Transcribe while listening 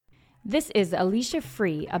This is Alicia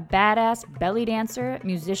Free, a badass belly dancer,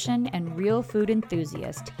 musician, and real food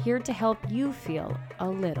enthusiast, here to help you feel a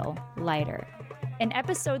little lighter. In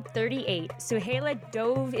episode 38, Suhaila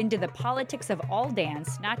dove into the politics of all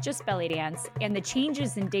dance, not just belly dance, and the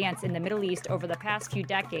changes in dance in the Middle East over the past few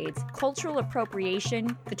decades, cultural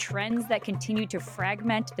appropriation, the trends that continue to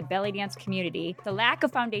fragment the belly dance community, the lack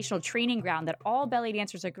of foundational training ground that all belly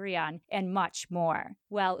dancers agree on, and much more.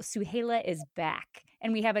 Well, Suhaila is back,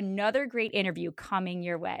 and we have another great interview coming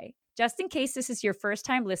your way. Just in case this is your first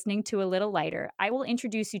time listening to A Little Lighter, I will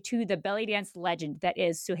introduce you to the belly dance legend that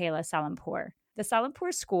is Suhaila Salampour. The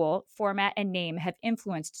Salampour school, format, and name have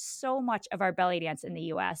influenced so much of our belly dance in the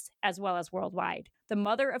U.S., as well as worldwide. The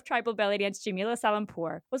mother of tribal belly dance, Jamila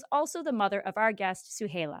Salampour, was also the mother of our guest,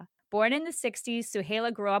 Suhaila. Born in the 60s,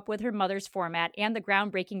 Suhaila grew up with her mother's format and the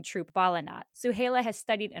groundbreaking troupe Balinat. Suhaila has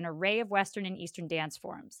studied an array of Western and Eastern dance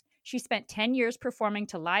forms. She spent 10 years performing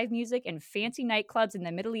to live music in fancy nightclubs in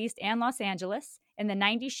the Middle East and Los Angeles. In the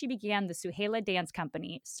 90s, she began the Suhaila Dance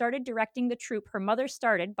Company, started directing the troupe her mother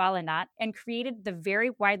started, Balinat, and created the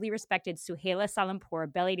very widely respected Suhaila Salampour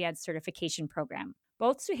Belly Dance Certification Program.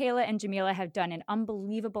 Both Suhaila and Jamila have done an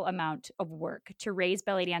unbelievable amount of work to raise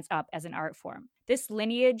belly dance up as an art form. This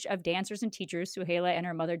lineage of dancers and teachers, Suhaila and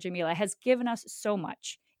her mother Jamila, has given us so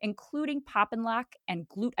much, including pop and lock and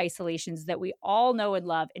glute isolations that we all know and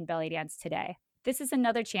love in belly dance today. This is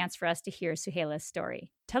another chance for us to hear Suhaila's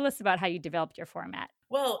story. Tell us about how you developed your format.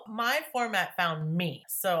 Well, my format found me.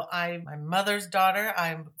 So I'm my mother's daughter.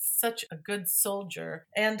 I'm such a good soldier.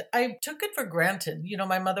 And I took it for granted. You know,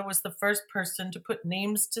 my mother was the first person to put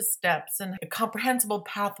names to steps and a comprehensible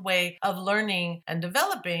pathway of learning and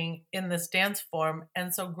developing in this dance form.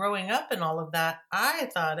 And so growing up in all of that, I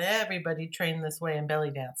thought everybody trained this way in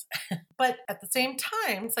belly dance. But at the same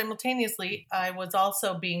time, simultaneously, I was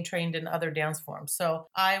also being trained in other dance forms. So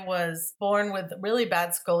I was born with really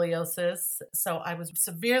bad scoliosis. So I was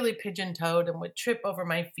severely pigeon-toed and would trip over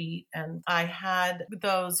my feet. And I had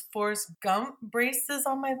those Forrest Gump braces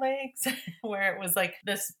on my legs where it was like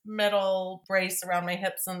this metal brace around my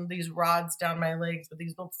hips and these rods down my legs with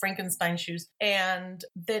these little Frankenstein shoes. And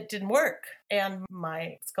that didn't work. And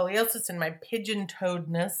my scoliosis and my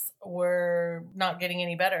pigeon-toedness were not getting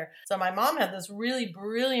any better. So my mom had this really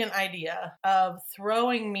brilliant idea of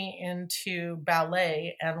throwing me into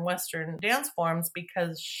ballet and Western dance forms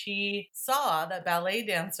because she saw that ballet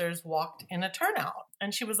dancers walked in a turnout.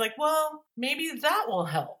 And she was like, well, maybe that will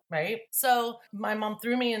help, right? So my mom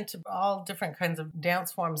threw me into all different kinds of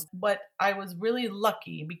dance forms, but I was really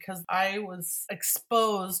lucky because I was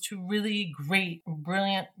exposed to really great,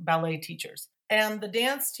 brilliant ballet teachers. And the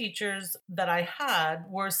dance teachers that I had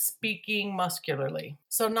were speaking muscularly.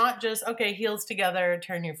 So not just, okay, heels together,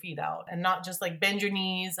 turn your feet out, and not just like bend your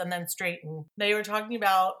knees and then straighten. They were talking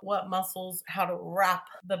about what muscles, how to wrap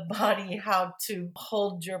the body, how to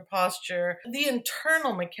hold your posture, the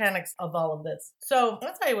internal mechanics of all of this. So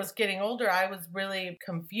as I was getting older, I was really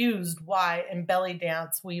confused why in belly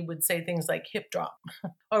dance we would say things like hip drop,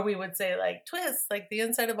 or we would say like twist, like the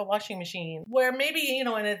inside of a washing machine, where maybe, you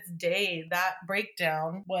know, in its day, that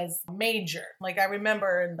breakdown was major. Like I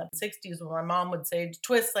remember in the 60s when my mom would say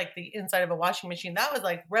twist like the inside of a washing machine, that was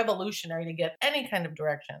like revolutionary to get any kind of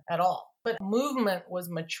direction at all. But movement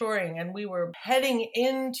was maturing and we were heading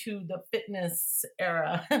into the fitness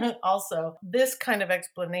era. Also, this kind of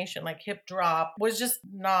explanation, like hip drop, was just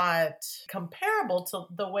not comparable to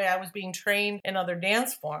the way I was being trained in other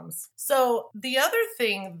dance forms. So the other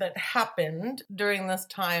thing that happened during this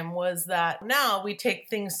time was that now we take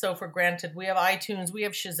things so for granted. We have iTunes, we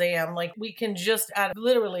have Shazam, like we can just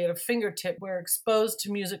literally at a fingertip, we're exposed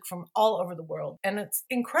to music from all over the world and it's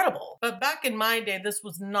incredible. But back in my day, this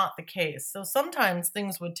was not the case. So sometimes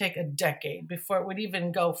things would take a decade before it would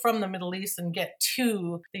even go from the Middle East and get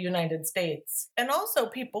to the United States. And also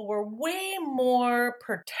people were way more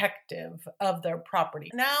protective of their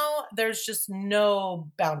property. Now there's just no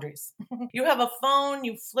boundaries. You have a phone,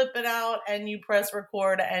 you flip it out and you press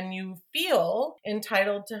record and you feel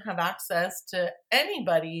entitled to have access to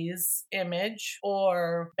anybody's image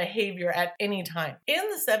or behavior at any time. In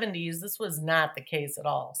the 70s, this was not the case at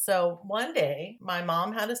all. So one day my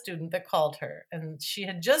mom had a student that called her and she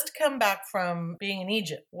had just come back from being in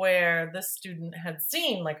Egypt where this student had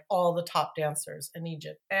seen like all the top dancers in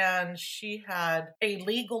Egypt and she had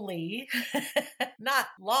illegally, not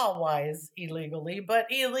law-wise illegally, but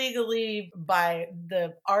illegally by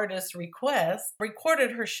the artist's request,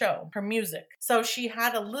 recorded her show, her music. So she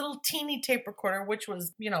had a little teeny tape recorder, which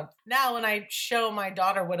was, you know, now when I show my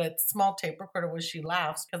daughter what a small tape recorder was, she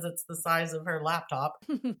laughs because it's the size of her laptop.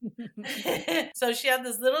 So she had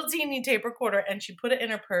this little teeny teeny tape recorder and she put it in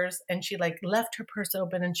her purse and she like left her purse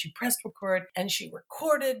open and she pressed record and she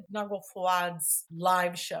recorded Nagel Fouad's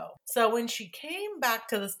live show. So when she came back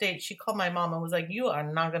to the States, she called my mom and was like, you are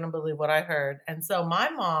not going to believe what I heard. And so my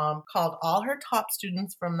mom called all her top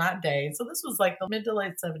students from that day. So this was like the mid to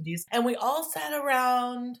late 70s. And we all sat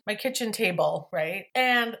around my kitchen table, right?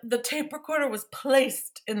 And the tape recorder was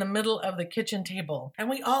placed in the middle of the kitchen table. And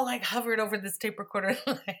we all like hovered over this tape recorder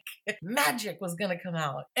like magic was going to come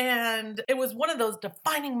out. And it was one of those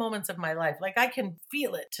defining moments of my life. Like I can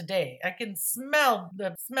feel it today. I can smell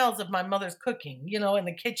the smells of my mother's cooking, you know, in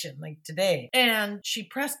the kitchen like today. And she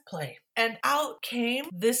pressed play. And out came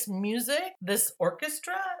this music, this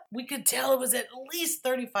orchestra. We could tell it was at least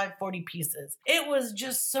 35, 40 pieces. It was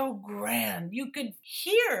just so grand. You could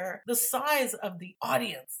hear the size of the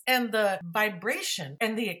audience and the vibration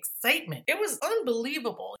and the excitement. It was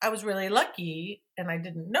unbelievable. I was really lucky. And I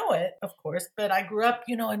didn't know it, of course, but I grew up,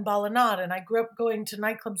 you know, in Balinade, and I grew up going to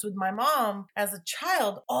nightclubs with my mom as a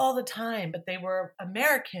child all the time, but they were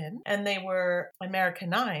American and they were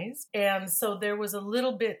Americanized. And so there was a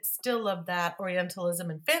little bit still of that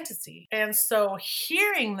Orientalism and fantasy. And so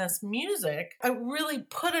hearing this music, I really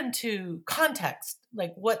put into context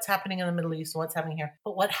like what's happening in the Middle East and what's happening here.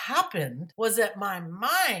 But what happened was that my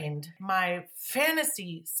mind, my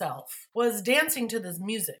fantasy self, was dancing to this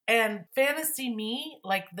music. And fantasy me,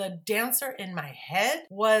 like the dancer in my head,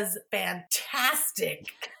 was fantastic.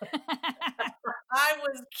 I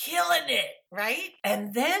was killing it, right?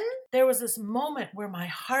 And then there was this moment where my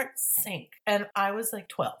heart sank. And I was like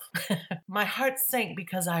 12. My heart sank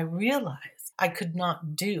because I realized I could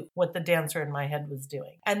not do what the dancer in my head was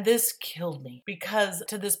doing. And this killed me because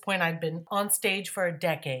to this point I'd been on stage for a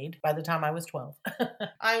decade by the time I was 12.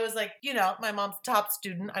 I was like, you know, my mom's top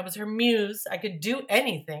student. I was her muse. I could do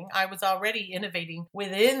anything. I was already innovating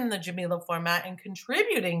within the Jamila format and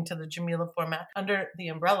contributing to the Jamila format under the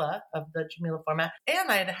umbrella of the Jamila format.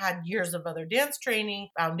 And I had had years of other dance training,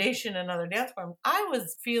 foundation, and other dance forms. I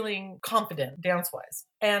was feeling confident dance-wise.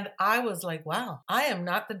 And I was like, wow, I am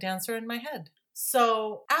not the dancer in my head.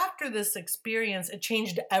 So after this experience, it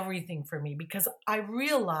changed everything for me because I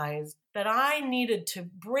realized that I needed to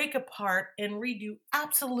break apart and redo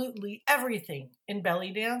absolutely everything in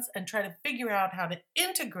belly dance and try to figure out how to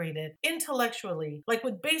integrate it intellectually, like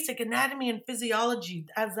with basic anatomy and physiology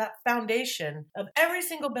as that foundation of every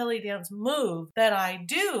single belly dance move that I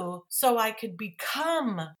do so I could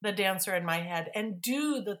become the dancer in my head and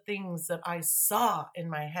do the things that I saw in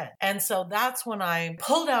my head. And so that's when I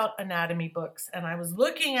pulled out anatomy books and I was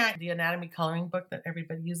looking at the anatomy coloring book that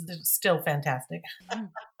everybody uses. It's still fantastic.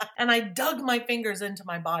 And I dug my fingers into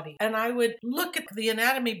my body and I would look at the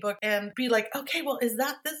anatomy book and be like, okay, well, is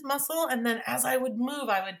that this muscle? And then as I would move,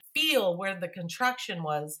 I would feel where the contraction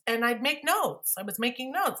was and I'd make notes. I was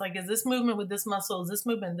making notes like, is this movement with this muscle? Is this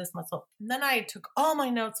movement with this muscle? And then I took all my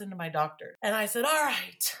notes into my doctor and I said, all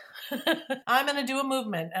right, I'm going to do a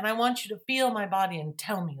movement and I want you to feel my body and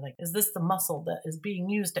tell me, like, is this the muscle that is being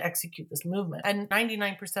used to execute this movement? And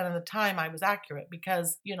 99% of the time I was accurate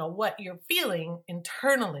because, you know, what you're feeling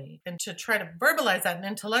internally and to try to verbalize that and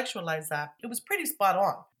intellectualize that, it was pretty spot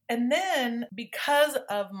on. And then because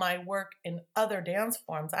of my work in other dance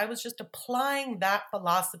forms, I was just applying that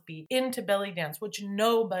philosophy into belly dance, which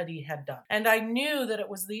nobody had done. And I knew that it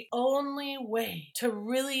was the only way to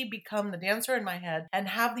really become the dancer in my head and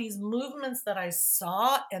have these movements that I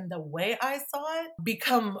saw and the way I saw it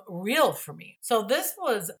become real for me. So this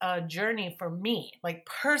was a journey for me, like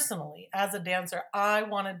personally, as a dancer, I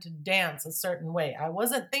wanted to dance a certain way. I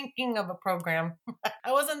wasn't thinking of a program.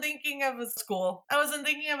 I wasn't thinking of a school. I wasn't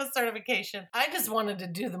thinking of a certification. I just wanted to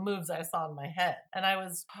do the moves I saw in my head. And I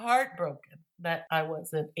was heartbroken that I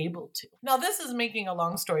wasn't able to. Now, this is making a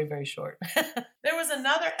long story very short. There was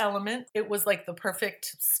another element. It was like the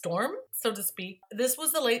perfect storm, so to speak. This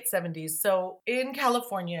was the late 70s. So in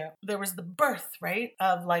California, there was the birth, right,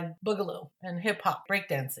 of like boogaloo and hip hop,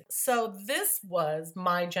 breakdancing. So this was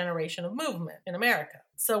my generation of movement in America.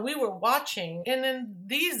 So we were watching, and in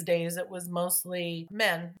these days, it was mostly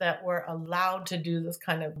men that were allowed to do this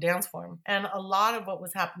kind of dance form. And a lot of what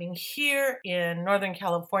was happening here in Northern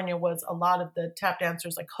California was a lot of the tap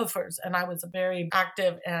dancers like hoofers. And I was a very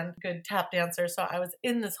active and good tap dancer. So I was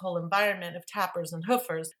in this whole environment of tappers and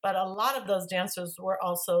hoofers. But a lot of those dancers were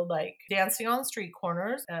also like dancing on street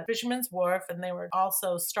corners at Fisherman's Wharf. And they were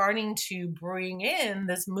also starting to bring in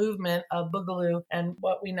this movement of boogaloo and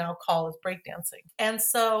what we now call as breakdancing. And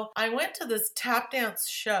so I went to this tap dance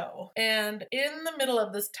show, and in the middle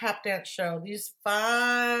of this tap dance show, these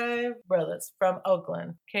 5 brothers from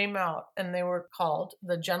Oakland came out, and they were called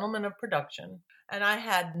the Gentlemen of Production. And I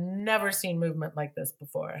had never seen movement like this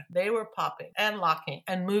before. They were popping and locking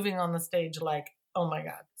and moving on the stage like, oh my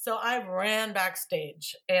God. So I ran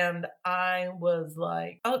backstage and I was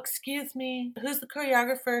like, oh, excuse me, who's the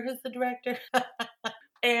choreographer? Who's the director?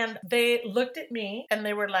 And they looked at me and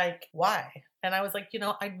they were like, why? And I was like,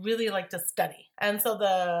 I'd really like to study. And so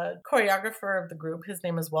the choreographer of the group, his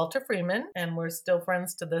name is Walter Freeman, and we're still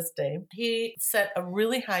friends to this day. He set a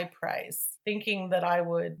really high price, thinking that I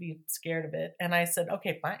would be scared of it. And I said,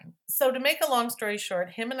 okay, fine. So to make a long story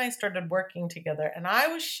short, him and I started working together, and I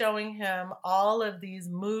was showing him all of these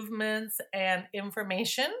movements and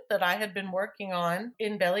information that I had been working on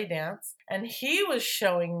in belly dance. And he was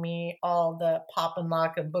showing me all the pop and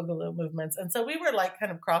lock and boogaloo movements. And so we were like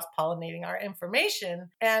kind of cross-pollinating our information.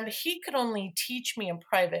 And he could only teach me in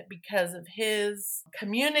private because of his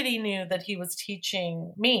community knew that he was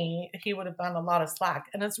teaching me. He would have gotten a lot of slack.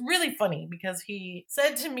 And it's really funny because he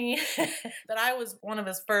said to me that I was one of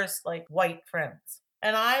his first like white friends.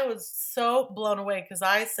 And I was so blown away because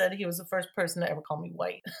I said he was the first person to ever call me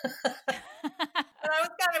white. And I was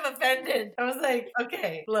kind of offended. I was like,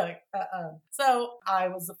 okay, look, So I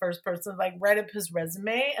was the first person to like write up his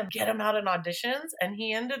resume and get him out in auditions. And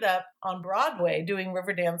he ended up on Broadway doing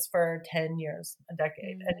Riverdance for 10 years, a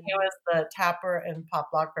decade. And he was the tapper and pop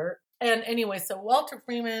locker. And anyway, so Walter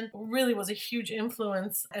Freeman really was a huge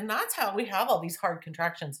influence. And that's how we have all these hard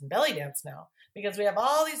contractions in belly dance now. Because we have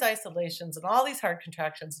all these isolations and all these hard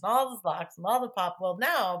contractions and all these locks and all the pop. Well,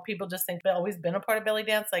 now people just think they've always been a part of belly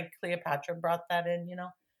dance. Like Cleopatra brought that in,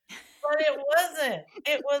 But it wasn't.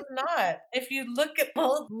 It was not. If you look at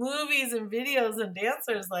both movies and videos and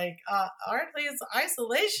dancers, like, aren't these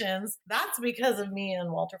isolations? That's because of me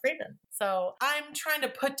and Walter Freeman. So I'm trying to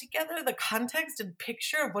put together the context and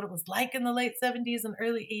picture of what it was like in the late 70s and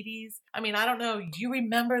early 80s. I mean, I don't know. Do you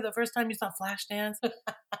remember the first time you saw Flashdance?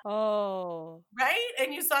 Oh. Right?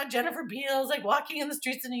 And you saw Jennifer Beals like walking in the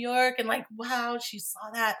streets of New York and like, wow, she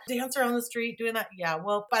saw that dancer on the street doing that. Yeah.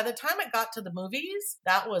 Well, by the time it got to the movies,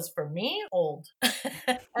 that was for me old.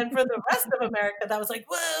 And for the rest of America, that was like,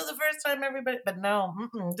 whoa, the first time everybody, but no,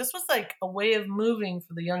 this was like a way of moving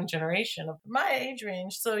for the young generation of my age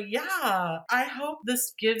range. So yeah, I hope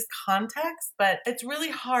this gives context, but it's really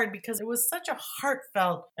hard because it was such a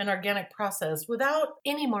heartfelt and organic process without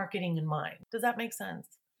any marketing in mind. Does that make sense?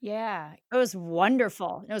 Yeah, it was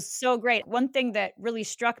wonderful. It was so great. One thing that really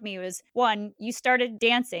struck me was one, you started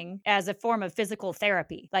dancing as a form of physical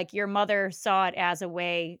therapy. Like your mother saw it as a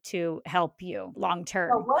way to help you long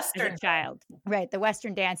term as a child. Right, the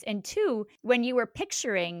Western dance. And two, when you were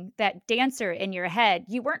picturing that dancer in your head,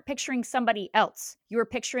 you weren't picturing somebody else. You were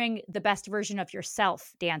picturing the best version of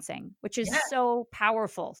yourself dancing, which is so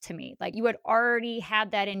powerful to me. Like you had already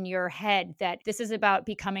had that in your head that this is about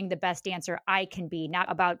becoming the best dancer I can be, not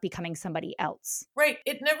about becoming somebody else. Right.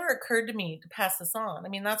 It never occurred to me to pass this on. I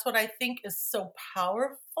mean, that's what I think is so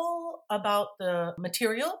powerful about the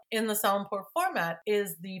material in the Salonpour format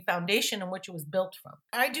is the foundation in which it was built from.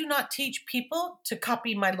 I do not teach people to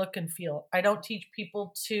copy my look and feel. I don't teach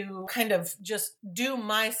people to kind of just do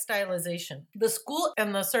my stylization. The school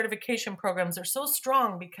and the certification programs are so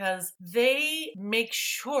strong because they make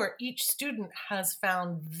sure each student has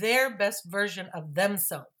found their best version of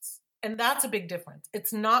themselves. And that's a big difference.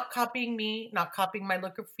 It's not copying me, not copying my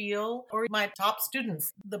look or feel, or my top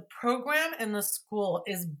students. The program and the school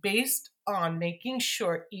is based on making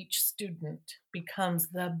sure each student becomes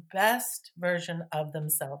the best version of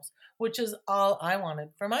themselves, which is all I wanted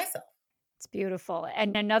for myself. It's beautiful.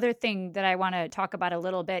 And another thing that I want to talk about a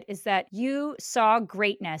little bit is that you saw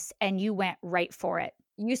greatness and you went right for it.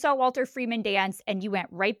 You saw Walter Freeman dance and you went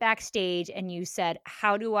right backstage and you said,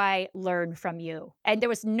 how do I learn from you? And there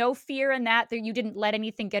was no fear in that you didn't let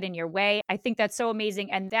anything get in your way. I think that's so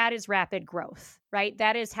amazing. And that is rapid growth, right?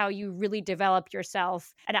 That is how you really develop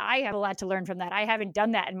yourself. And I have a lot to learn from that. I haven't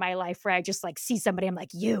done that in my life where I just like see somebody, I'm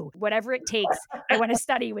like, you, whatever it takes, I want to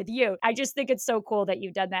study with you. I just think it's so cool that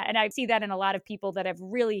you've done that. And I see that in a lot of people that have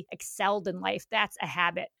really excelled in life. That's a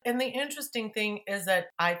habit. And the interesting thing is that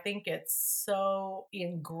I think it's so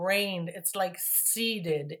ingrained. It's like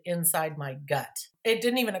seeded inside my gut. It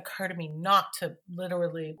didn't even occur to me not to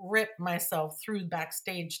literally rip myself through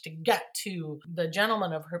backstage to get to the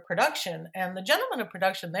gentleman of her production. And the gentleman of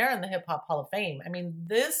production, they're in the Hip Hop Hall of Fame. I mean,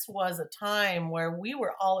 this was a time where we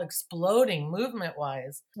were all exploding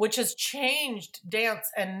movement-wise, which has changed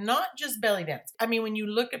dance and not just belly dance. I mean, when you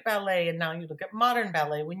look at ballet and now you look at modern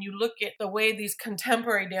ballet, when you look at the way these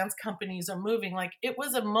contemporary dance companies are moving, like it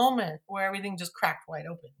was a moment where everything just cracked wide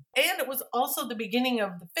open. And it was also the beginning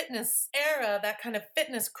of the fitness era that kind kind of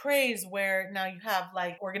fitness craze where now you have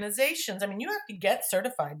like organizations. I mean, you have to get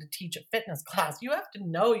certified to teach a fitness class. You have to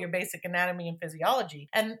know your basic anatomy and physiology.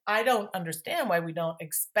 And I don't understand why we don't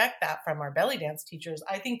expect that from our belly dance teachers.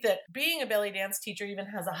 I think that being a belly dance teacher even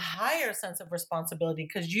has a higher sense of responsibility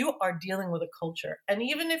because you are dealing with a culture. And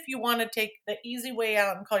even if you want to take the easy way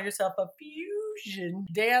out and call yourself a fusion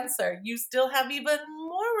dancer, you still have even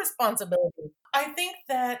more responsibility. I think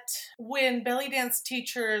that when belly dance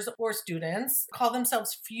teachers or students call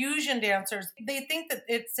themselves fusion dancers, they think that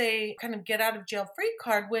it's a kind of get out of jail free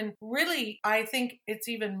card when really I think it's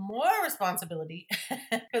even more responsibility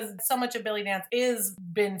because so much of belly dance is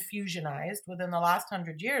been fusionized within the last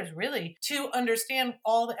 100 years, really, to understand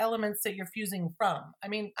all the elements that you're fusing from. I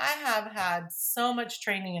mean, I have had so much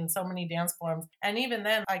training in so many dance forms, and even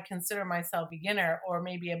then I consider myself beginner or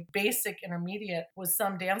maybe a basic intermediate with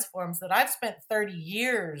some dance forms that I've spent 30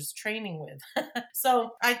 years training with.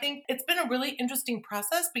 So I think it's been a really interesting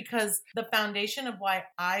process because the foundation of why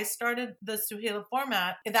I started the Suhaila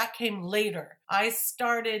format, that came later. I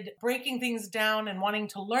started breaking things down and wanting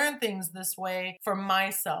to learn things this way for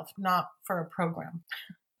myself, not for a program.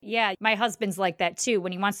 Yeah, my husband's like that too.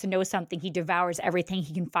 When he wants to know something, he devours everything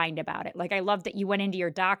he can find about it. Like, I love that you went into your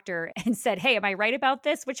doctor and said, hey, am I right about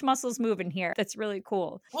this? Which muscle's moving here? That's really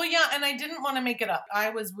cool. Well, yeah, and I didn't want to make it up. I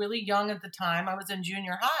was really young at the time. I was in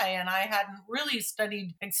junior high and I hadn't really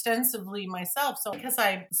studied extensively myself. So, because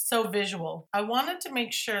I'm so visual, I wanted to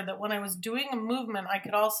make sure that when I was doing a movement, I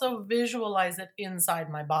could also visualize it inside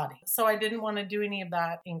my body. So, I didn't want to do any of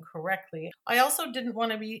that incorrectly. I also didn't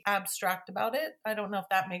want to be abstract about it. I don't know if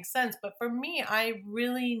that makes sense, but for me, I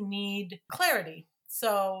really need clarity.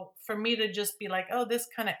 So for me to just be like, oh, this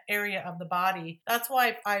kind of area of the body, that's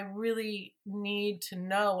why I really need to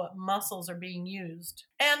know what muscles are being used.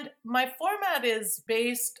 And my format is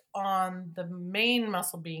based on the main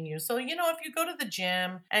muscle being used. So, you know, if you go to the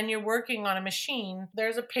gym and you're working on a machine,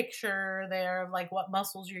 there's a picture there of like what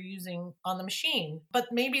muscles you're using on the machine. But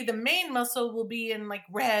maybe the main muscle will be in like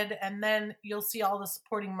red, and then you'll see all the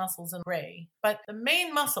supporting muscles in gray. But the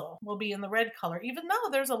main muscle will be in the red color, even though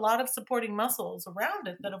there's a lot of supporting muscles around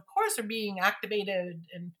it that, of course, are being activated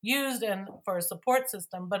and used and for a support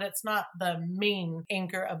system, but it's not the main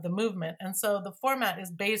anchor of the movement. And so the format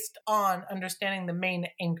is based on understanding the main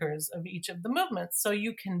anchors of each of the movements so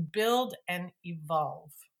you can build and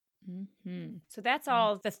evolve. Mm-hmm. So that's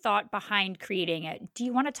all the thought behind creating it. Do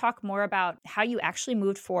you want to talk more about how you actually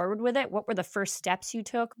moved forward with it? What were the first steps you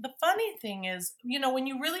took? The funny thing is, you know, when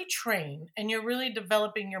you really train and you're really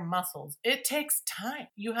developing your muscles, it takes time.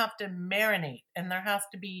 You have to marinate, and there has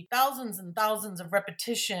to be thousands and thousands of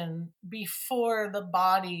repetition before the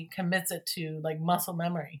body commits it to like muscle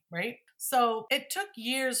memory, right? So it took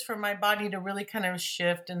years for my body to really kind of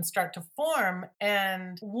shift and start to form.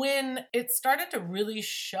 And when it started to really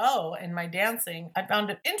show in my dancing, I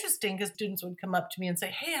found it interesting because students would come up to me and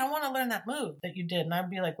say, hey, I want to learn that move that you did. And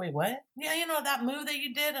I'd be like, wait, what? Yeah, you know, that move that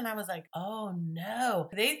you did. And I was like, oh no,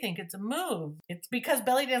 they think it's a move. It's because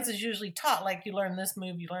belly dance is usually taught like you learn this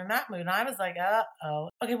move, you learn that move. And I was like, uh-oh.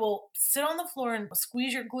 Okay, well, sit on the floor and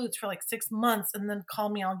squeeze your glutes for like 6 months and then call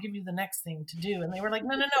me. I'll give you the next thing to do. And they were like,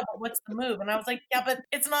 no, but what's the move? And I was like, yeah, but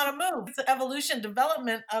it's not a move. It's an evolution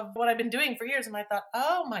development of what I've been doing for years. And I thought,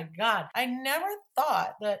 oh my God, I never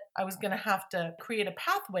thought that I was going to have to create a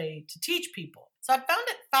pathway to teach people. So I found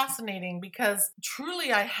it fascinating because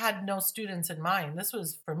truly I had no students in mind. This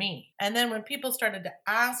was for me. And then when people started to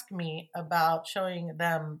ask me about showing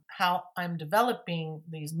them how I'm developing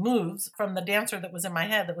these moves from the dancer that was in my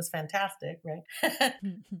head, that was fantastic, right?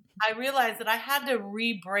 I realized that I had to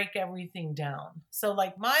re-break everything down. So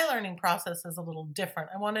like my learning process is a little different.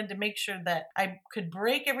 I wanted to make sure that I could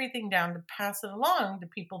break everything down to pass it along to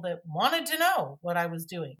people that wanted to know what I was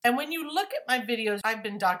doing. And when you look at my videos, I've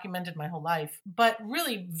been documented my whole life. But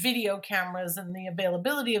really, video cameras and the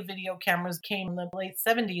availability of video cameras came in the late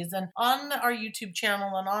 70s. And on our YouTube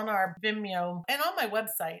channel and on our Vimeo and on my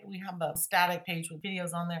website, we have a static page with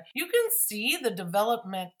videos on there. You can see the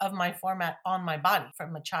development of my format on my body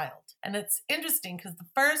from a child. And it's interesting because the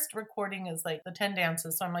first recording is like the 10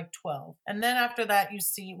 dances. So I'm like 12. And then after that, you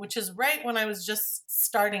see, which is right when I was just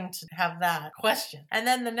starting to have that question. And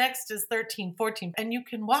then the next is 13, 14. And you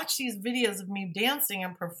can watch these videos of me dancing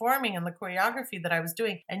and performing and the choreography that I was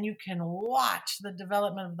doing, and you can watch the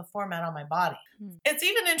development of the format on my body. It's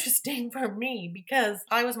even interesting for me because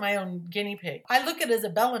I was my own guinea pig. I look at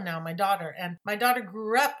Isabella now, my daughter, and my daughter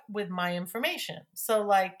grew up with my information. So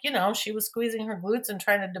like, you know, she was squeezing her glutes and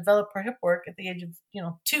trying to develop her hip work at the age of,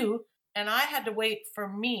 2. and I had to wait for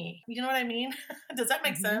me. You know what I mean? Does that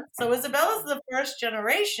make Mm-hmm. sense? So Isabella's the first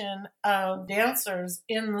generation of dancers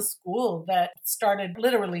in the school that started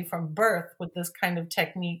literally from birth with this kind of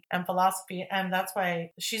technique and philosophy. And that's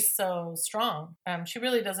why she's so strong. She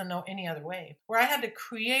really doesn't know any other way. Where I had to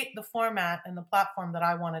create the format and the platform that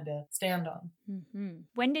I wanted to stand on. Mm-hmm.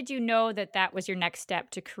 When did you know that that was your next step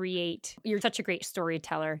to create? You're such a great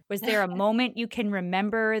storyteller. Was there a moment you can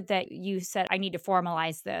remember that you said, I need to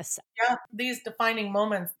formalize this? Yeah, these defining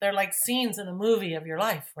moments, they're like scenes in a movie of your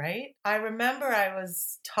life, right? I remember I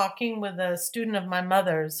was talking with a student of my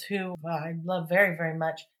mother's who I love very, very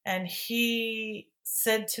much. And he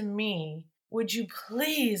said to me, would you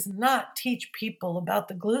please not teach people about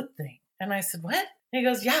the glute thing? And I said, what? And he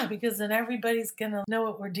goes, yeah, because then everybody's going to know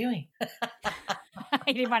what we're doing.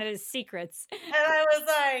 I didn't want his secrets. And I was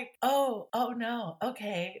like, oh no,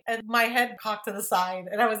 okay. And my head cocked to the side.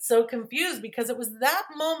 And I was so confused because it was that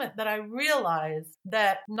moment that I realized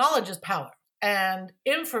that knowledge is power. And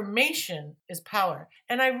information is power.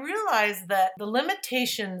 And I realized that the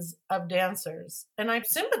limitations of dancers, and I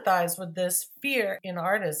sympathize with this fear in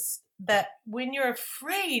artists, that when you're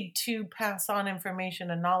afraid to pass on information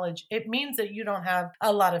and knowledge, it means that you don't have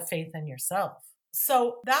a lot of faith in yourself.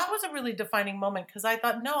 So that was a really defining moment because I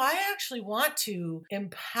thought, no, I actually want to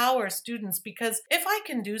empower students because if I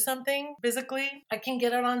can do something physically, I can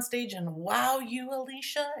get it on stage and wow you,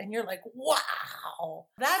 Alicia. And you're like, wow,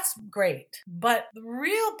 that's great. But the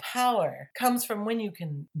real power comes from when you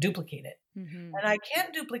can duplicate it. Mm-hmm. And I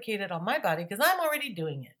can't duplicate it on my body because I'm already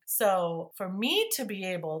doing it. So for me to be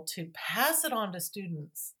able to pass it on to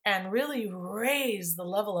students and really raise the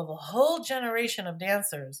level of a whole generation of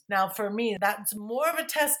dancers, now for me, that's more of a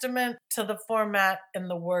testament to the format and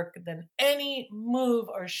the work than any move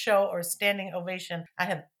or show or standing ovation I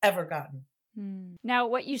have ever gotten. Now,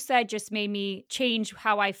 what you said just made me change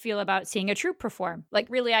how I feel about seeing a troupe perform. Like,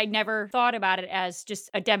 really, I never thought about it as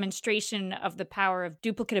just a demonstration of the power of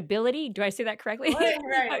duplicatability. Do I say that correctly?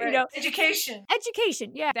 Right. You know, Education.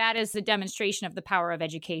 Yeah. That is the demonstration of the power of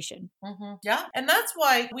education. Mm-hmm. Yeah. And that's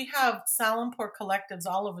why we have Salampur collectives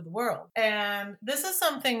all over the world. And this is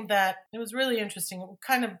something that it was really interesting.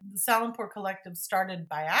 Kind of the Salampur collective started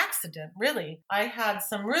by accident, really. I had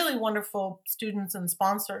some really wonderful students and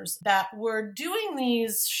sponsors that were doing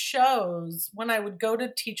these shows when I would go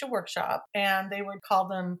to teach a workshop, and they would call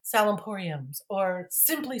them Salampuriums or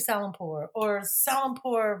simply Salampur or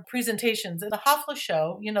Salampur presentations. The Hafla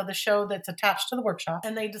show, you know, the show that's attached to the workshop,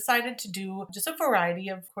 and they decided to do just a variety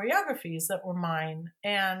of choreographies that were mine.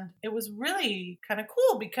 And it was really kind of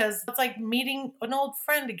cool because it's like meeting an old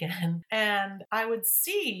friend again. And I would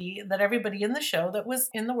see that everybody in the show that was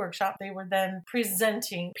in the workshop, they were then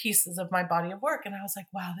presenting pieces of my body of work. And I was like,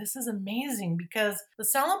 wow, this is amazing because the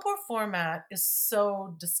Salampur format is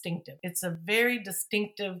so distinctive. It's a very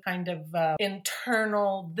distinctive kind of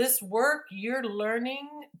internal, this work you're learning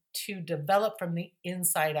to develop from the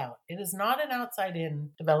inside out. It is not an outside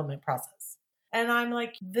in development process. And I'm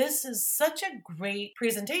like, this is such a great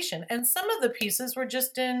presentation. And some of the pieces were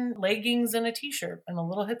just in leggings and a t-shirt and a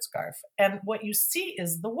little hip scarf. And what you see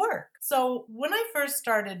is the work. So when I first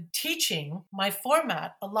started teaching my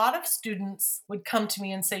format, a lot of students would come to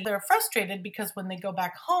me and say they're frustrated because when they go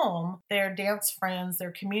back home, their dance friends,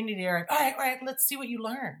 their community are like, all right, let's see what you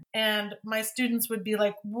learned. And my students would be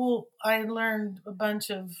like, well, I learned a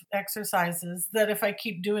bunch of exercises that if I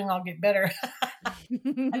keep doing, I'll get better.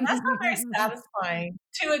 And that's not very satisfying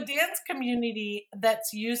to a dance community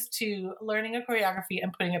that's used to learning a choreography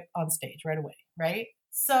and putting it on stage right away, right?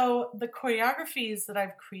 So the choreographies that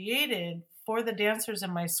I've created for the dancers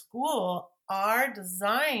in my school are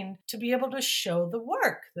designed to be able to show the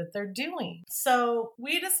work that they're doing. So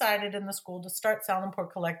we decided in the school to start Salampur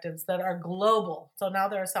collectives that are global. So now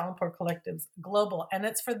there are Salampur collectives global. And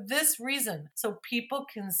it's for this reason. So people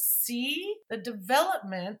can see the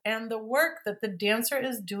development and the work that the dancer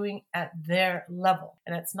is doing at their level.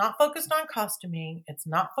 And it's not focused on costuming. It's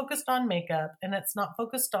not focused on makeup. And it's not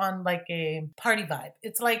focused on like a party vibe.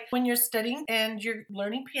 It's like when you're studying and you're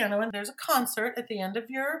learning piano and there's a concert at the end of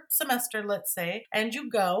your semester, let's say, and you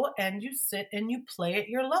go and you sit and you play at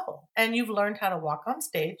your level. And you've learned how to walk on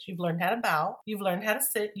stage. You've learned how to bow. You've learned how to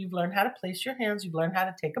sit. You've learned how to place your hands. You've learned how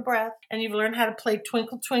to take a breath. And you've learned how to play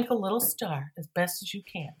Twinkle, Twinkle, Little Star as best as you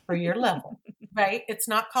can for your level. right? It's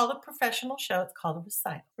not called a professional show, it's called a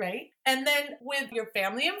recital, right? And then with your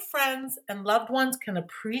family and friends and loved ones can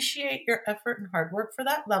appreciate your effort and hard work for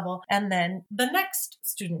that level. And then the next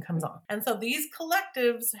student comes on. And so these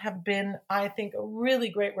collectives have been, I think, a really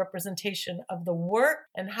great representation of the work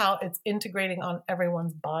and how it's integrating on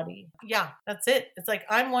everyone's body. Yeah, that's it. It's like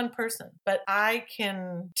I'm one person, but I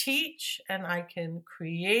can teach and I can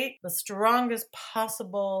create the strongest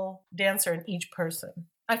possible dancer in each person.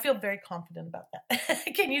 I feel very confident about that.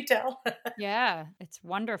 Can you tell? Yeah, it's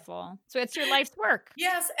wonderful. So it's your life's work.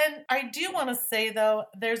 Yes. And I do want to say, though,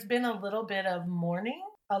 there's been a little bit of mourning,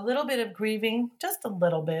 a little bit of grieving, just a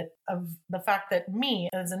little bit of the fact that me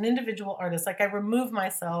as an individual artist, like I remove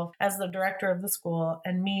myself as the director of the school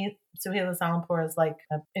and me, Suhaila Salimpour, as like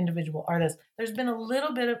an individual artist. There's been a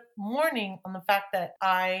little bit of mourning on the fact that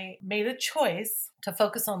I made a choice to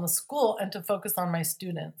focus on the school and to focus on my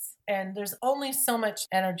students. And there's only so much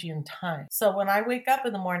energy and time. So when I wake up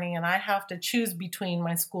in the morning and I have to choose between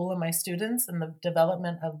my school and my students and the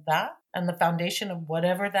development of that and the foundation of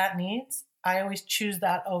whatever that needs, I always choose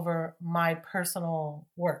that over my personal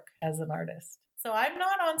work as an artist. So I'm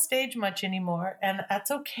not on stage much anymore, and that's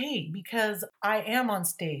okay because I am on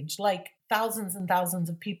stage. Like thousands and thousands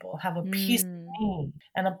of people have a piece of me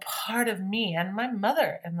and a part of me and my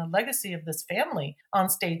mother and the legacy of this family on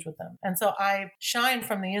stage with them. And so I shine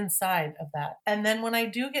from the inside of that. And then when I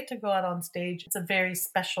do get to go out on stage, it's a very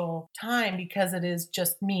special time because it is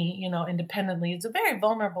just me, you know, independently. It's a very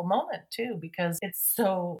vulnerable moment too because it's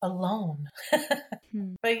so alone.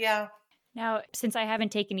 But yeah. Now, since I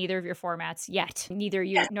haven't taken either of your formats yet, neither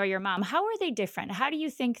you nor your mom, how are they different? How do you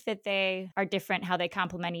think that they are different, how they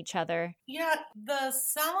complement each other? Yeah, the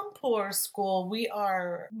Salimpour School, we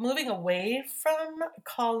are moving away from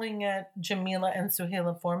calling it Jamila and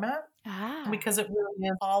Suhaila format. Because it really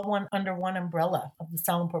is all one under one umbrella of the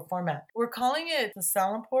Salimpour format. We're calling it the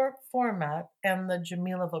Salimpour format and the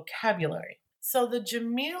Jamila vocabulary. So the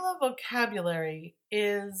Jamila vocabulary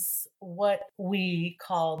is what we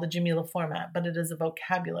call the Jamila format, but it is a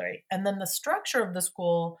vocabulary. And then the structure of the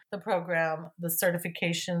school, the program, the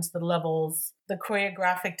certifications, the levels, the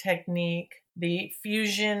choreographic technique, the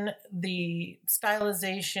fusion, the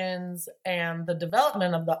stylizations, and the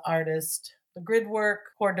development of the artist, the grid work,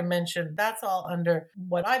 core dimension, that's all under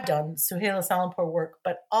what I've done, Suhaila Salimpour work,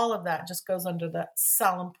 but all of that just goes under the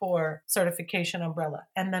Salimpour certification umbrella.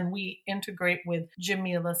 And then we integrate with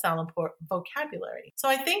Jamila Salimpour vocabulary. So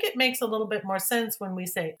I think it makes a little bit more sense when we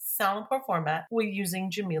say Salimpour format, we're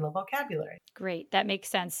using Jamila vocabulary. Great. That makes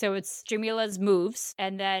sense. So it's Jamila's moves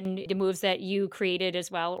and then the moves that you created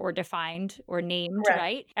as well or defined or named, Correct.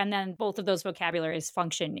 right? And then both of those vocabularies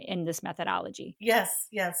function in this methodology. Yes,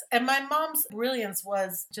 yes. And my mom's brilliance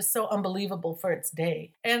was just so unbelievable for its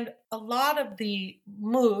day. And a lot of the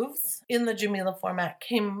moves in the Jamila format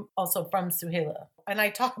came also from Suhaila. And I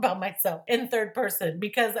talk about myself in third person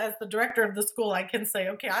because as the director of the school, I can say,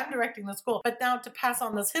 okay, I'm directing the school. But now to pass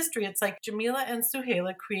on this history, it's like Jamila and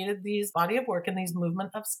Suhaila created these body of work and these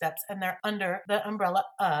movement of steps, and they're under the umbrella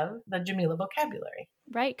of the Jamila vocabulary.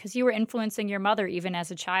 Right, because you were influencing your mother even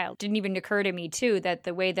as a child. Didn't even occur to me, too, that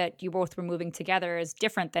the way that you both were moving together is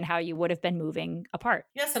different than how you would have been moving apart.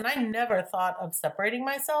 Yes, and I never thought of separating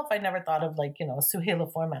myself. I never thought of like, a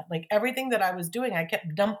Suhaila format. Like everything that I was doing, I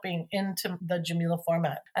kept dumping into the Jamila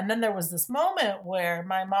format. And then there was this moment where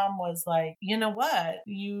my mom was like, you know what?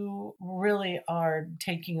 You really are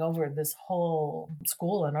taking over this whole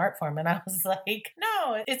school and art form. And I was like,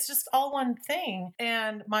 no, it's just all one thing.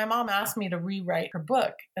 And my mom asked me to rewrite her book.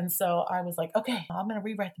 And so I was like, okay, I'm going to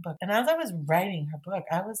rewrite the book. And as I was writing her book,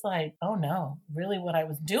 I was like, oh no, really what I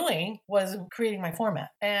was doing was creating my format.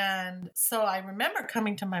 And so I remember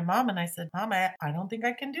coming to my mom and I said, Mom, I don't think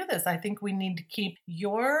I can do this. I think we need to keep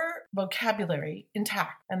your vocabulary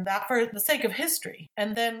intact and that for the sake of history.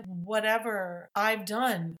 And then whatever I've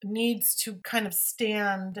done needs to kind of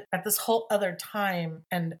stand at this whole other time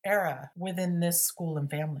and era within this school and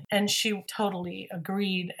family. And she totally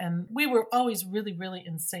agreed. And we were always really, really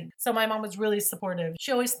in sync. So my mom was really supportive.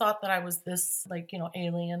 She always thought that I was this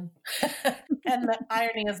alien. And the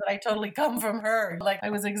irony is that I totally come from her. Like I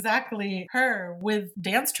was exactly her with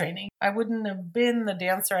dance training. I wouldn't have been the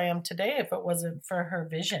dancer I am today if it wasn't for her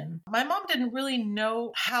vision. My mom didn't really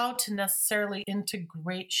know how to necessarily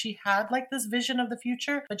integrate. She had like this vision of the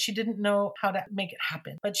future, but she didn't know how to make it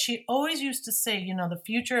happen. But she always used to say, the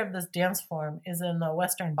future of this dance form is in the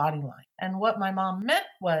Western body line. And what my mom meant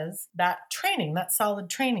was that training, that solid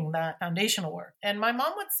training, that foundational work. And my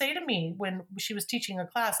mom would say to me when she was teaching a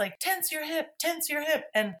class, like, tense your hip, tense your hip.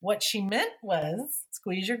 And what she meant was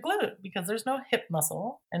squeeze your glute, because there's no hip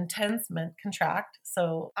muscle, and tense meant contract.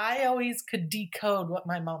 So I always could decode what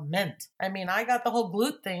my mom meant. I mean, I got the whole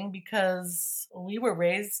glute thing because we were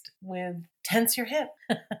raised with tense your hip.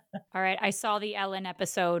 All right. I saw the Ellen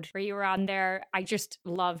episode where you were on there. I just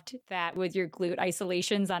loved that with your glute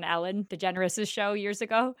isolations on Ellen DeGeneres' show years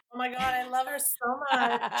ago. Oh my God, I love her so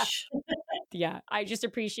much. Yeah, I just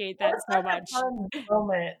appreciate that so much. It was such a fun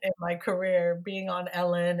moment in my career being on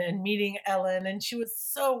Ellen and meeting Ellen. And she was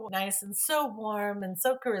so nice and so warm and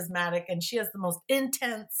so charismatic. And she has the most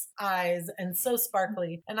intense eyes and so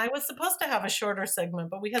sparkly. And I was supposed to have a shorter segment,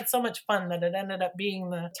 but we had so much fun that it ended up being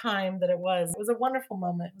the time that it was. It was a wonderful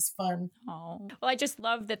moment. It was fun. Oh, well, I just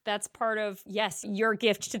love that that's part of, yes, your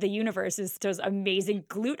gift to the universe is those amazing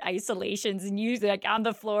glute isolations and you like on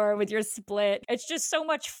the floor with your split. It's just so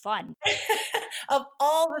much fun. Of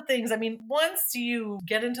all the things, I mean, once you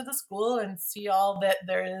get into the school and see all that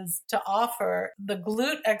there is to offer, the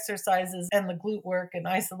glute exercises and the glute work and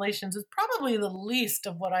isolations is probably the least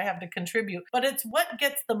of what I have to contribute, but it's what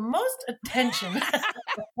gets the most attention.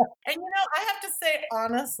 And I have to say,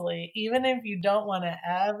 honestly, even if you don't want to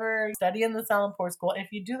ever study in the Salem-Poor School,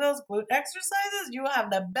 if you do those glute exercises, you have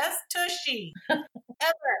the best tushy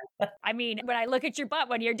ever. I mean, when I look at your butt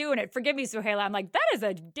when you're doing it, forgive me, Suhaila, I'm like, that is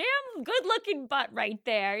a damn good looking butt right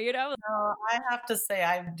there, No, I have to say,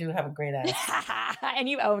 I do have a great ass. And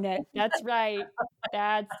you own it. That's right.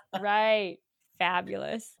 That's right.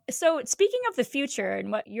 Fabulous. So speaking of the future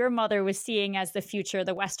and what your mother was seeing as the future,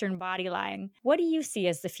 the Western body line, what do you see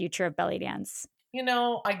as the future of belly dance?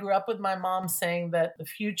 I grew up with my mom saying that the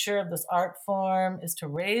future of this art form is to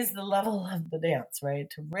raise the level of the dance, right?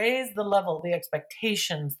 To raise the level, the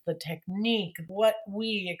expectations, the technique, what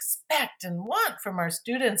we expect and want from our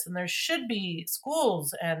students. And there should be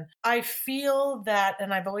schools. And I feel that,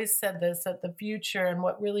 and I've always said this, that the future and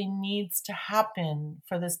what really needs to happen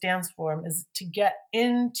for this dance form is to get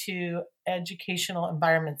into educational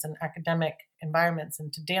environments and academic environments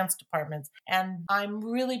and to dance departments. And I'm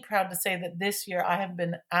really proud to say that this year I have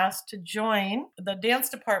been asked to join the dance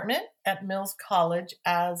department at Mills College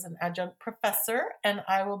as an adjunct professor, and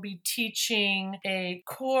I will be teaching a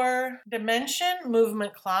core dimension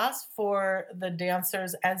movement class for the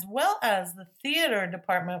dancers, as well as the theater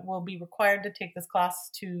department will be required to take this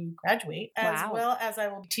class to graduate, as well as I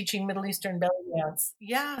will be teaching Middle Eastern belly dance.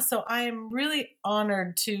 Yeah, so I am really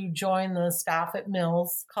honored to join the staff at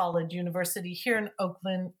Mills College University here in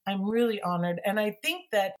Oakland. I'm really honored, and I think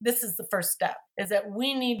that this is the first step, is that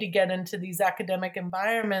we need to get into these academic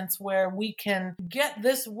environments where we can get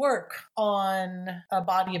this work on a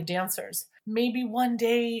body of dancers. Maybe one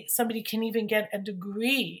day somebody can even get a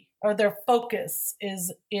degree or their focus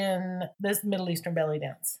is in this Middle Eastern belly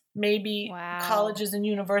dance. Maybe colleges and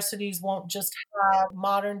universities won't just have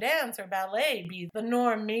modern dance or ballet be the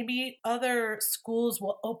norm. Maybe other schools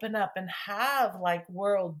will open up and have like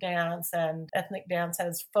world dance and ethnic dance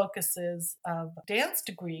as focuses of dance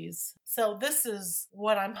degrees. So this is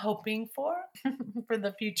what I'm hoping for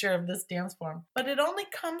the future of this dance form. But it only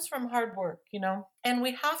comes from hard work, and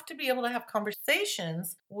we have to be able to have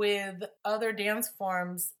conversations with other dance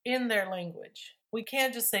forms in their language. We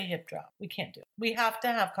can't just say hip drop. We can't do it. We have to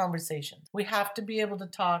have conversations. We have to be able to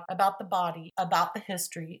talk about the body, about the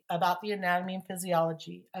history, about the anatomy and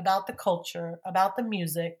physiology, about the culture, about the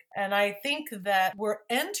music. And I think that we're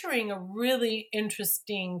entering a really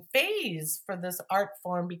interesting phase for this art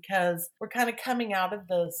form because we're kind of coming out of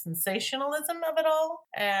the sensationalism of it all.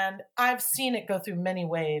 And I've seen it go through many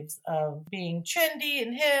waves of being trendy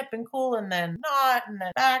and hip and cool and then not and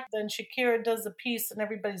then back. Then Shakira does a piece and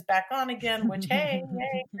everybody's back on again, which, hey,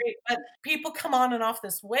 great. But people come on and off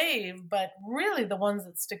this wave, but really the ones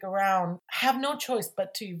that stick around have no choice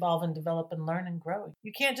but to evolve and develop and learn and grow.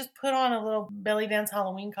 You can't just put on a little belly dance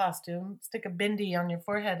Halloween costume, stick a bindi on your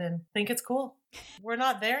forehead and think it's cool. We're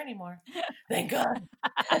not there anymore. Thank God.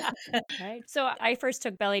 Right. So I first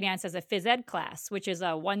took belly dance as a phys ed class, which is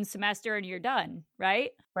a 1 semester and you're done,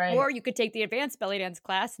 right? Right. Or you could take the advanced belly dance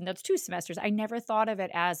class and that's 2 semesters. I never thought of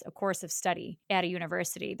it as a course of study at a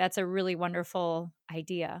university. That's a really wonderful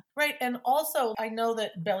idea. Right. And also, I know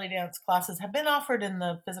that belly dance classes have been offered in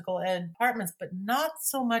the physical ed departments, but not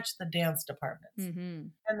so much the dance departments. Mm-hmm.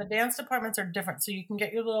 And the dance departments are different. So you can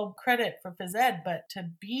get your little credit for phys ed, but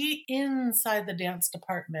to be inside the dance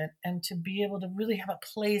department and to be able to really have a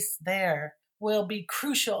place there will be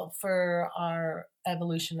crucial for our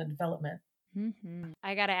evolution and development. Mm-hmm.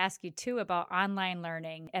 I got to ask you too about online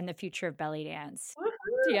learning and the future of belly dance.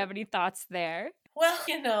 Woo-hoo. Do you have any thoughts there?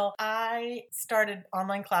 Well, I started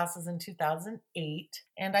online classes in 2008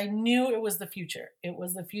 and I knew it was the future. It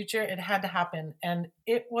was the future. It had to happen. And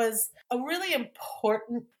it was a really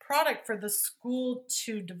important product for the school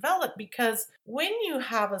to develop because when you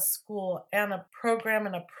have a school and a program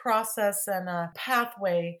and a process and a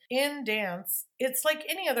pathway in dance, it's like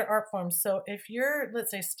any other art form. So if you're,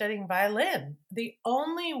 let's say, studying violin, the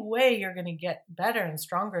only way you're going to get better and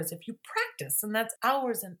stronger is if you practice. And that's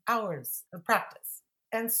hours and hours of practice.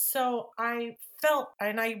 And so I felt,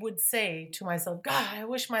 and I would say to myself, God, I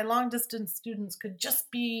wish my long distance students could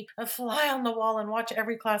just be a fly on the wall and watch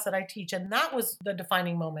every class that I teach. And that was the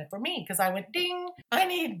defining moment for me because I went, ding, I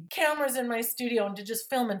need cameras in my studio and to just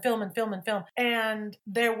film and film and film and film. And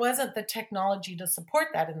there wasn't the technology to support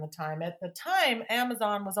that in the time. At the time,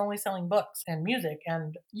 Amazon was only selling books and music,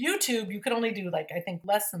 and YouTube, you could only do like, I think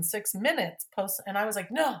less than 6 minutes post. And I was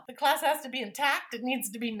like, no, the class has to be intact. It needs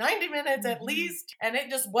to be 90 minutes at least. And it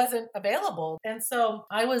just wasn't available. And so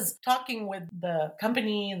I was talking with the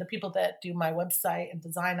company and the people that do my website and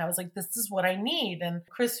design. I was like, this is what I need. And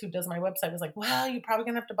Chris, who does my website, was like, well, you're probably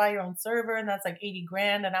going to have to buy your own server. And that's like 80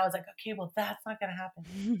 grand. And I was like, okay, well, that's not going to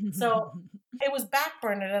happen. So it was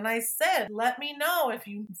backburnered. And I said, let me know if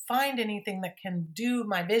you find anything that can do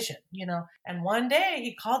my vision, And one day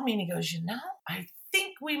he called me and he goes, I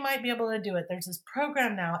think we might be able to do it. There's this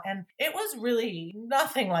program now. And it was really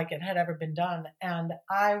nothing like it had ever been done. And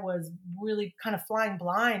I was really kind of flying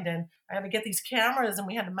blind, and I had to get these cameras and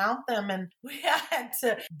we had to mount them and we had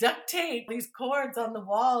to duct tape these cords on the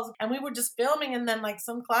walls, and we were just filming. And then like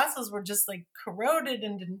some classes were just like corroded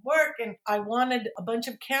and didn't work. And I wanted a bunch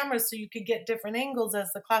of cameras so you could get different angles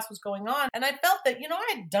as the class was going on. And I felt that,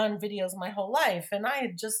 I had done videos my whole life, and I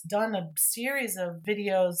had just done a series of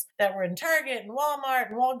videos that were in Target and Walmart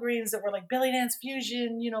and Walgreens that were like belly dance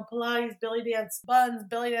fusion, Pilates, belly dance buns,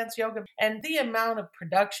 belly dance yoga. And the amount of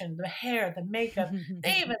production, the hair, the makeup,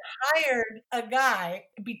 they even hired a guy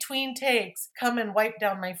between takes come and wipe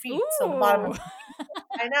down my feet. Ooh. So the bottom of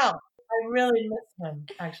I know. I really miss him,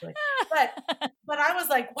 actually. But I was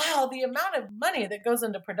like, wow, the amount of money that goes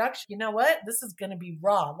into production, you know what? This is going to be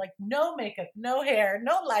raw. Like no makeup, no hair,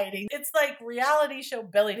 no lighting. It's like reality show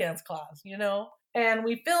belly dance class, And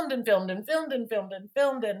we filmed and filmed and filmed and filmed and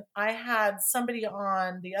filmed. And I had somebody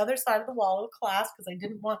on the other side of the wall of the class because I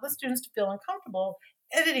didn't want the students to feel uncomfortable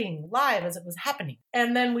editing live as it was happening.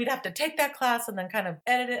 And then we'd have to take that class and then kind of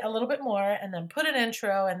edit it a little bit more and then put an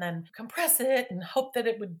intro and then compress it and hope that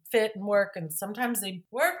it would fit and work. And sometimes they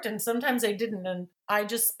worked and sometimes they didn't. And I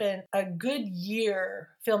just spent a good year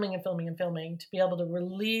filming and filming and filming to be able to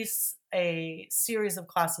release a series of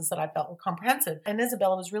classes that I felt were comprehensive. And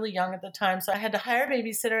Isabella was really young at the time, so I had to hire a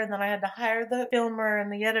babysitter, and then I had to hire the filmer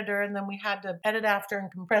and the editor, and then we had to edit after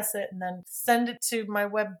and compress it and then send it to my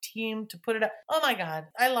web team to put it up. Oh my God,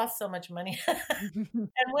 I lost so much money. And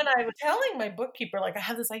when I was telling my bookkeeper, like, I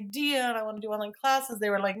have this idea and I want to do online classes, they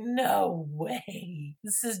were like, no way.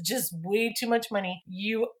 This is just way too much money.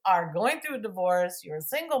 You are going through a divorce. You're a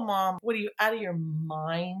single mom. What are you, out of your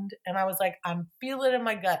mind? And I was like, I'm feeling it in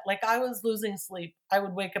my gut. Like I was losing sleep. I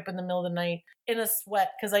would wake up in the middle of the night in a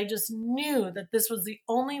sweat because I just knew that this was the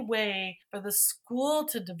only way for the school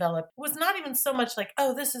to develop. It was not even so much like,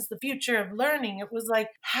 oh, this is the future of learning. It was like,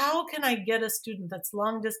 how can I get a student that's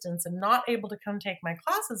long distance and not able to come take my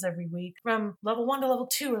classes every week from level 1 to level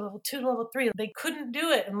 2 or level 2 to level 3? They couldn't do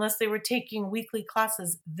it unless they were taking weekly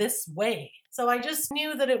classes this way. So I just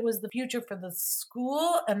knew that it was the future for the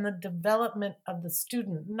school and the development of the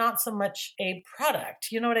student, not so much a product.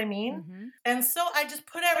 You know what I mean? Mm-hmm. And so I just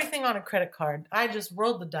put everything on a credit card. I just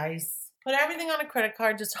rolled the dice, put everything on a credit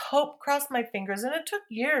card, just hope, cross my fingers. And it took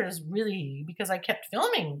years, really, because I kept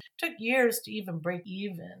filming. It took years to even break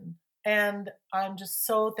even. And I'm just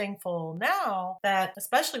so thankful now that,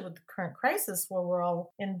 especially with the current crisis where we're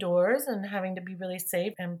all indoors and having to be really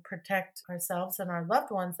safe and protect ourselves and our loved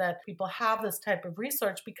ones, that people have this type of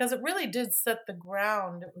research, because it really did set the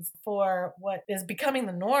ground. It was for what is becoming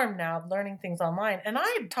the norm now of learning things online. And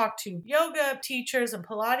I talked to yoga teachers and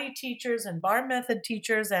Pilates teachers and bar method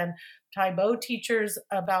teachers and Taekwondo teachers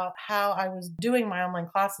about how I was doing my online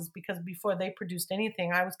classes, because before they produced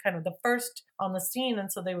anything, I was kind of the first on the scene.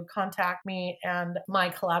 And so they would contact me and my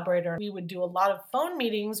collaborator. We would do a lot of phone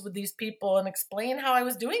meetings with these people and explain how I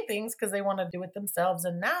was doing things because they want to do it themselves.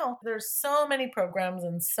 And now there's so many programs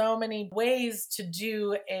and so many ways to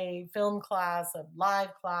do a film class, a live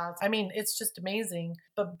class. I mean, it's just amazing.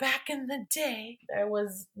 But back in the day, there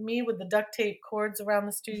was me with the duct tape cords around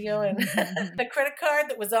the studio and the credit card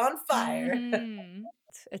that was on fire.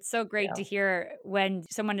 It's so great Yeah. to hear when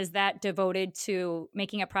someone is that devoted to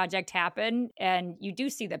making a project happen and you do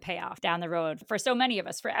see the payoff down the road for so many of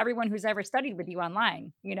us, for everyone who's ever studied with you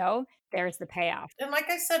online, there's the payoff. And like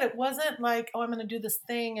I said, it wasn't like, oh, I'm going to do this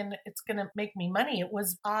thing and it's going to make me money. It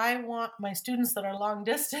was, I want my students that are long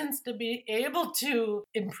distance to be able to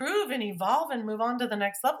improve and evolve and move on to the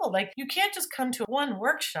next level. Like, you can't just come to one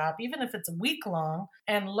workshop, even if it's a week long,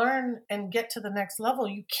 and learn and get to the next level.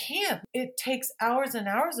 You can't. It takes hours and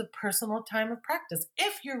hours of personal time of practice.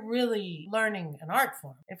 If you're really learning an art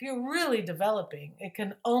form, if you're really developing, it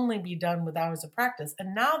can only be done with hours of practice.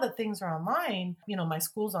 And now that things are online, my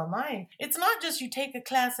school's online, it's not just you take a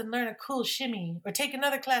class and learn a cool shimmy, or take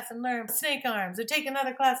another class and learn snake arms, or take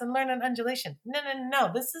another class and learn an undulation.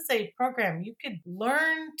 No. This is a program. You could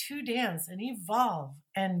learn to dance and evolve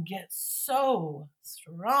and get so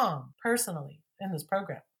strong personally in this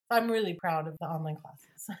program. I'm really proud of the online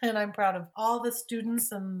classes, and I'm proud of all the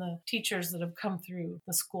students and the teachers that have come through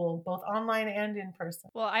the school, both online and in person.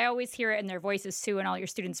 Well, I always hear it in their voices too, and all your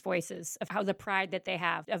students' voices, of how the pride that they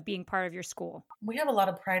have of being part of your school. We have a lot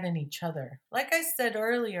of pride in each other. Like I said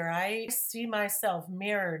earlier, I see myself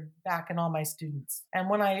mirrored back in all my students. And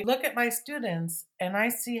when I look at my students and I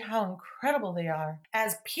see how incredible they are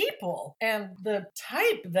as people and the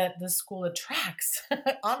type that the school attracts,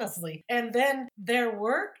 honestly, and then their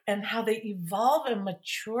work and how they evolve and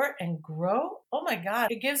mature and grow. Oh my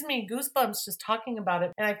God, it gives me goosebumps just talking about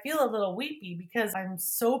it. And I feel a little weepy because I'm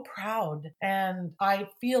so proud. And I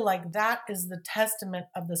feel like that is the testament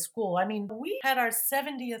of the school. I mean, we had our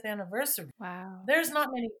 70th anniversary. Wow. There's not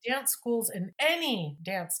many dance schools in any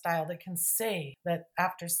dance style that can say that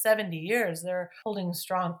after 70 years, they're holding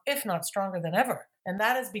strong, if not stronger than ever. And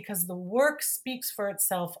that is because the work speaks for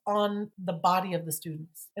itself on the body of the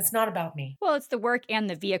students. It's not about me. Well, it's the work and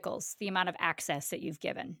the vehicles, the amount of access that you've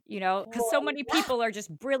given, because so many people are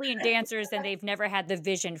just brilliant dancers and they've never had the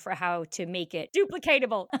vision for how to make it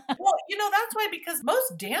duplicatable. Well, that's why, because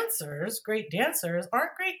most dancers, great dancers,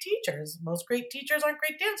 aren't great teachers. Most great teachers aren't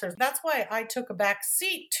great dancers. That's why I took a back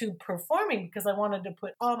seat to performing, because I wanted to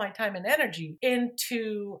put all my time and energy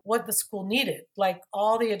into what the school needed, like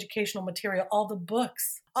all the educational material, all the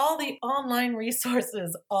books, all the online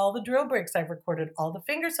resources, all the drill breaks I've recorded, all the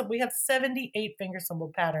finger symbol. We have 78 finger symbol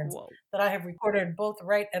patterns that I have recorded, both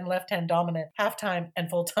right and left hand dominant, halftime and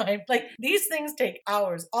full time. Like, these things take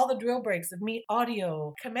hours. All the drill breaks of me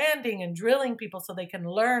audio, commanding and drilling people so they can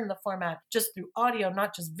learn the format just through audio,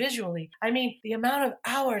 not just visually. I mean, the amount of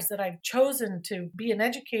hours that I've chosen to be an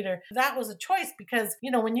educator, that was a choice because,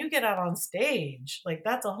 when you get out on stage, like,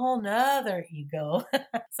 that's a whole nother ego.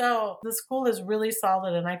 So the school is really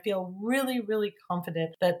solid. And I feel really, really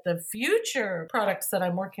confident that the future products that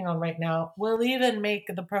I'm working on right now will even make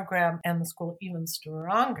the program and the school even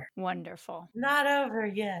stronger. Wonderful. Not over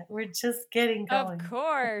yet. We're just getting going. Of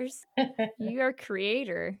course. You're a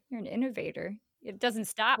creator. You're an innovator. It doesn't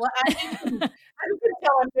stop. Well, I can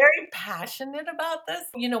tell I'm very passionate about this.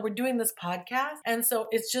 We're doing this podcast, and so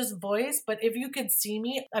it's just voice. But if you could see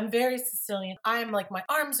me, I'm very Sicilian. I'm like, my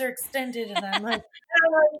arms are extended, and I'm like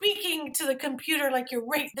speaking to the computer like you're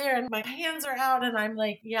right there, and my hands are out, and I'm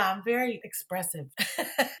like, yeah, I'm very expressive.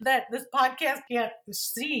 That this podcast can't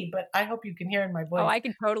see, but I hope you can hear in my voice. Oh, I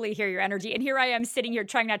can totally hear your energy. And here I am sitting here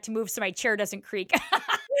trying not to move so my chair doesn't creak.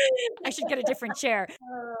 I should get a different chair.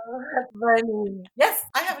 Yes,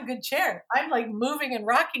 I have a good chair. I'm like moving and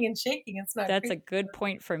rocking and shaking. It's not. That's a good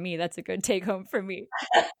point for me. That's a good take home for me.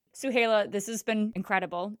 Suhaila, this has been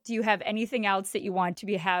incredible. Do you have anything else that you want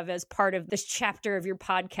to have as part of this chapter of your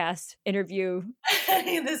podcast interview?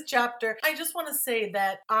 This chapter, I just want to say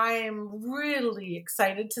that I'm really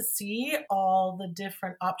excited to see all the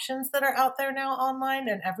different options that are out there now online,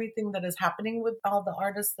 and everything that is happening with all the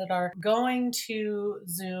artists that are going to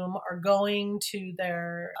Zoom or going to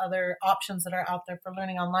their other options that are out there for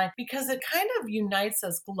learning online, because it kind of unites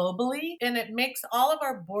us globally and it makes all of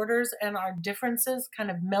our borders and our differences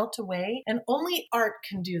kind of melt away, and only art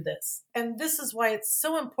can do this. And this is why it's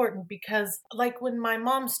so important, because like when my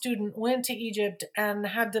mom's student went to Egypt and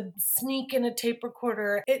had to sneak in a tape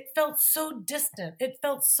recorder, it felt so distant. It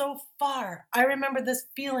felt so far. I remember this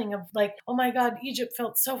feeling of like, oh my God, Egypt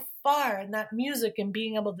felt so far, and that music and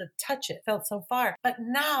being able to touch it felt so far. But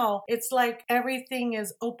now it's like everything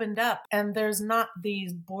is opened up and there's not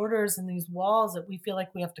these borders and these walls that we feel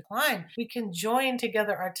like we have to climb. We can join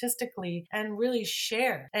together artistically and really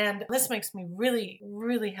share. And this makes me really,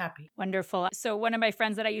 really happy. Wonderful. So one of my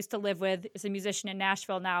friends that I used to live with is a musician in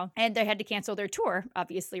Nashville now, and they had to cancel their tour,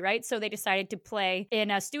 obviously, right? So they decided to play in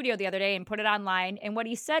a studio the other day and put it online. And what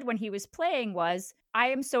he said when he was playing was, I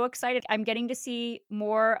am so excited. I'm getting to see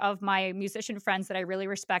more of my musician friends that I really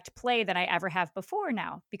respect play than I ever have before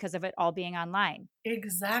now because of it all being online.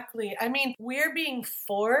 Exactly. I mean, we're being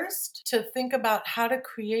forced to think about how to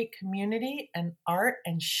create community and art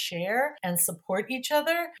and share and support each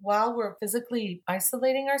other while we're physically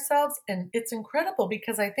isolating ourselves. And it's incredible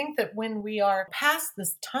because I think that when we are past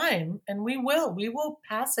this time, and we will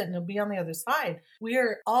pass it and it'll be on the other side, we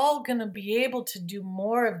are all going to be able to do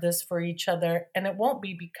more of this for each other. And it won't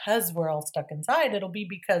be because we're all stuck inside. It'll be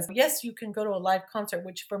because, yes, you can go to a live concert,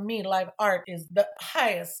 which for me, live art is the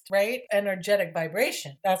highest, right? Energetic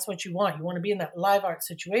vibration. That's what you want. You want to be in that live art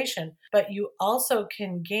situation, but you also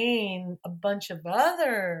can gain a bunch of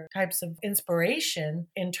other types of inspiration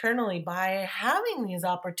internally by having these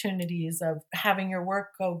opportunities of having your work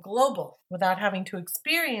go global without having to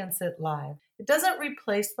experience it live. It doesn't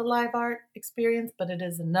replace the live art experience, but it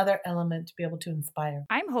is another element to be able to inspire.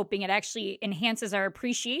 I'm hoping it actually enhances our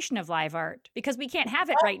appreciation of live art because we can't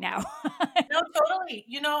have it right now. No, totally.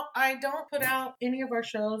 I don't put out any of our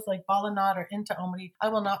shows like Bala Knot or Into Omri. I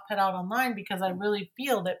will not put out online because I really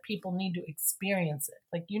feel that people need to experience it.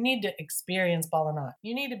 Like, you need to experience Bala Knot.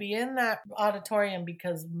 You need to be in that auditorium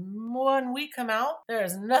because when we come out, there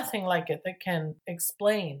is nothing like it that can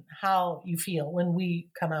explain how you feel when we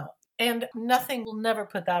come out. And nothing will never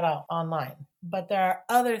put that out online. But there are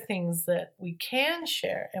other things that we can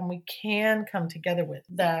share and we can come together with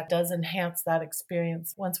that does enhance that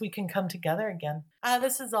experience once we can come together again.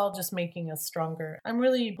 This is all just making us stronger. I'm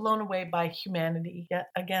really blown away by humanity yet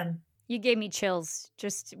again. You gave me chills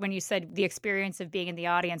just when you said the experience of being in the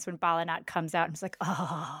audience when Bala Knot comes out. I was like,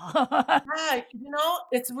 oh. Yeah,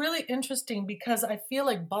 it's really interesting because I feel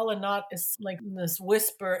like Bala Knot is like this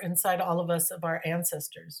whisper inside all of us of our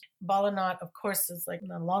ancestors. Bala Knot, of course, is like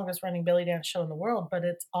the longest running belly dance show in the world, but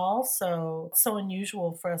it's also so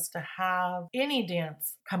unusual for us to have any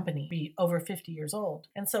dance company be over 50 years old.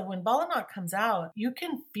 And so when Bala Knot comes out, you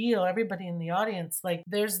can feel everybody in the audience, like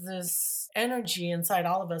there's this energy inside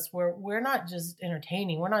all of us where we're not just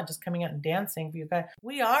entertaining. We're not just coming out and dancing for you guys.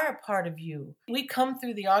 We are a part of you. We come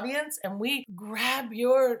through the audience and we grab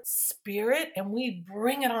your spirit and we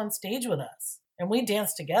bring it on stage with us and we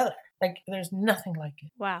dance together. Like, there's nothing like it.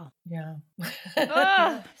 Wow. Yeah.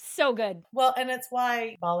 Oh, so good. Well, and it's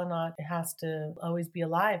why Bala Knot has to always be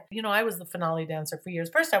alive. I was the finale dancer for years.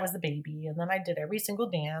 First, I was the baby, and then I did every single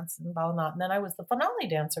dance in Bala Knot. And then I was the finale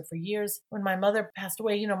dancer for years. When my mother passed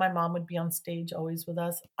away, my mom would be on stage always with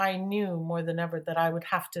us. I knew more than ever that I would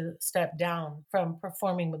have to step down from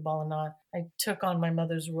performing with Bala Knot. I took on my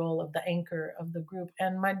mother's role of the anchor of the group.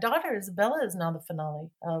 And my daughter, Isabella, is now the finale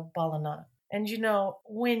of Bala Knot. And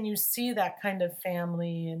when you see that kind of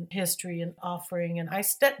family and history and offering, and I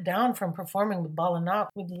stepped down from performing with Bala Knot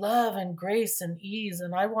with love and grace and ease,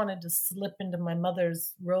 and I wanted to slip into my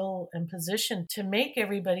mother's role and position to make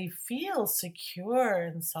everybody feel secure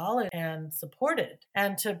and solid and supported,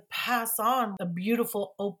 and to pass on a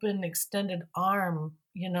beautiful, open, extended arm,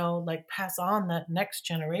 pass on that next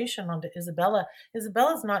generation onto Isabella.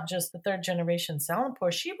 Isabella's not just the third generation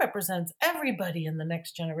Salonpour. She represents everybody in the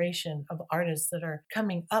next generation of artists that are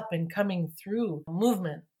coming up and coming through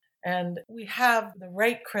movement. And we have the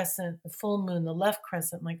right crescent, the full moon, the left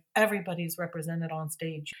crescent, like everybody's represented on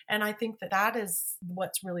stage. And I think that is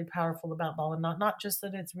what's really powerful about Bala Knot. Not just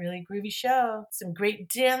that it's really groovy show, some great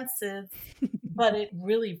dances, but it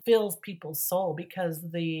really fills people's soul because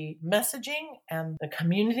the messaging and the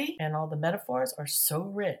community and all the metaphors are so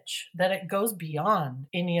rich that it goes beyond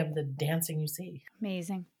any of the dancing you see.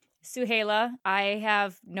 Amazing. Suhaila, I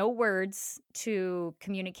have no words to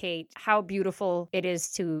communicate how beautiful it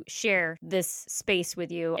is to share this space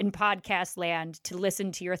with you in podcast land, to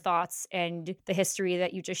listen to your thoughts and the history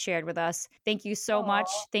that you just shared with us. Thank you so much.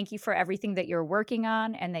 Thank you for everything that you're working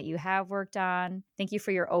on and that you have worked on. Thank you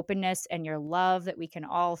for your openness and your love that we can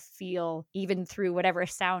all feel, even through whatever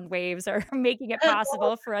sound waves are making it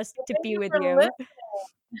possible for us to be with you.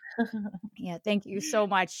 Yeah, thank you so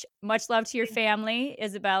much. Much love to your family,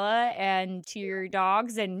 Isabella, and to your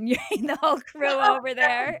dogs and the whole crew over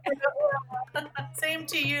there. Same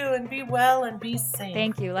to you, and be well and be safe.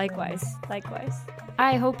 Thank you. Likewise.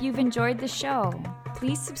 I hope you've enjoyed the show.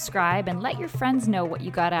 Please subscribe and let your friends know what you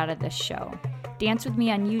got out of this show. Dance with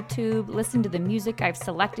me on YouTube, listen to the music I've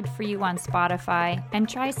selected for you on Spotify, and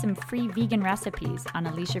try some free vegan recipes on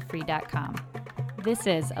AliciaFree.com. This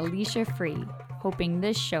is Alicia Free, hoping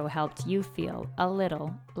this show helped you feel a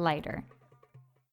little lighter.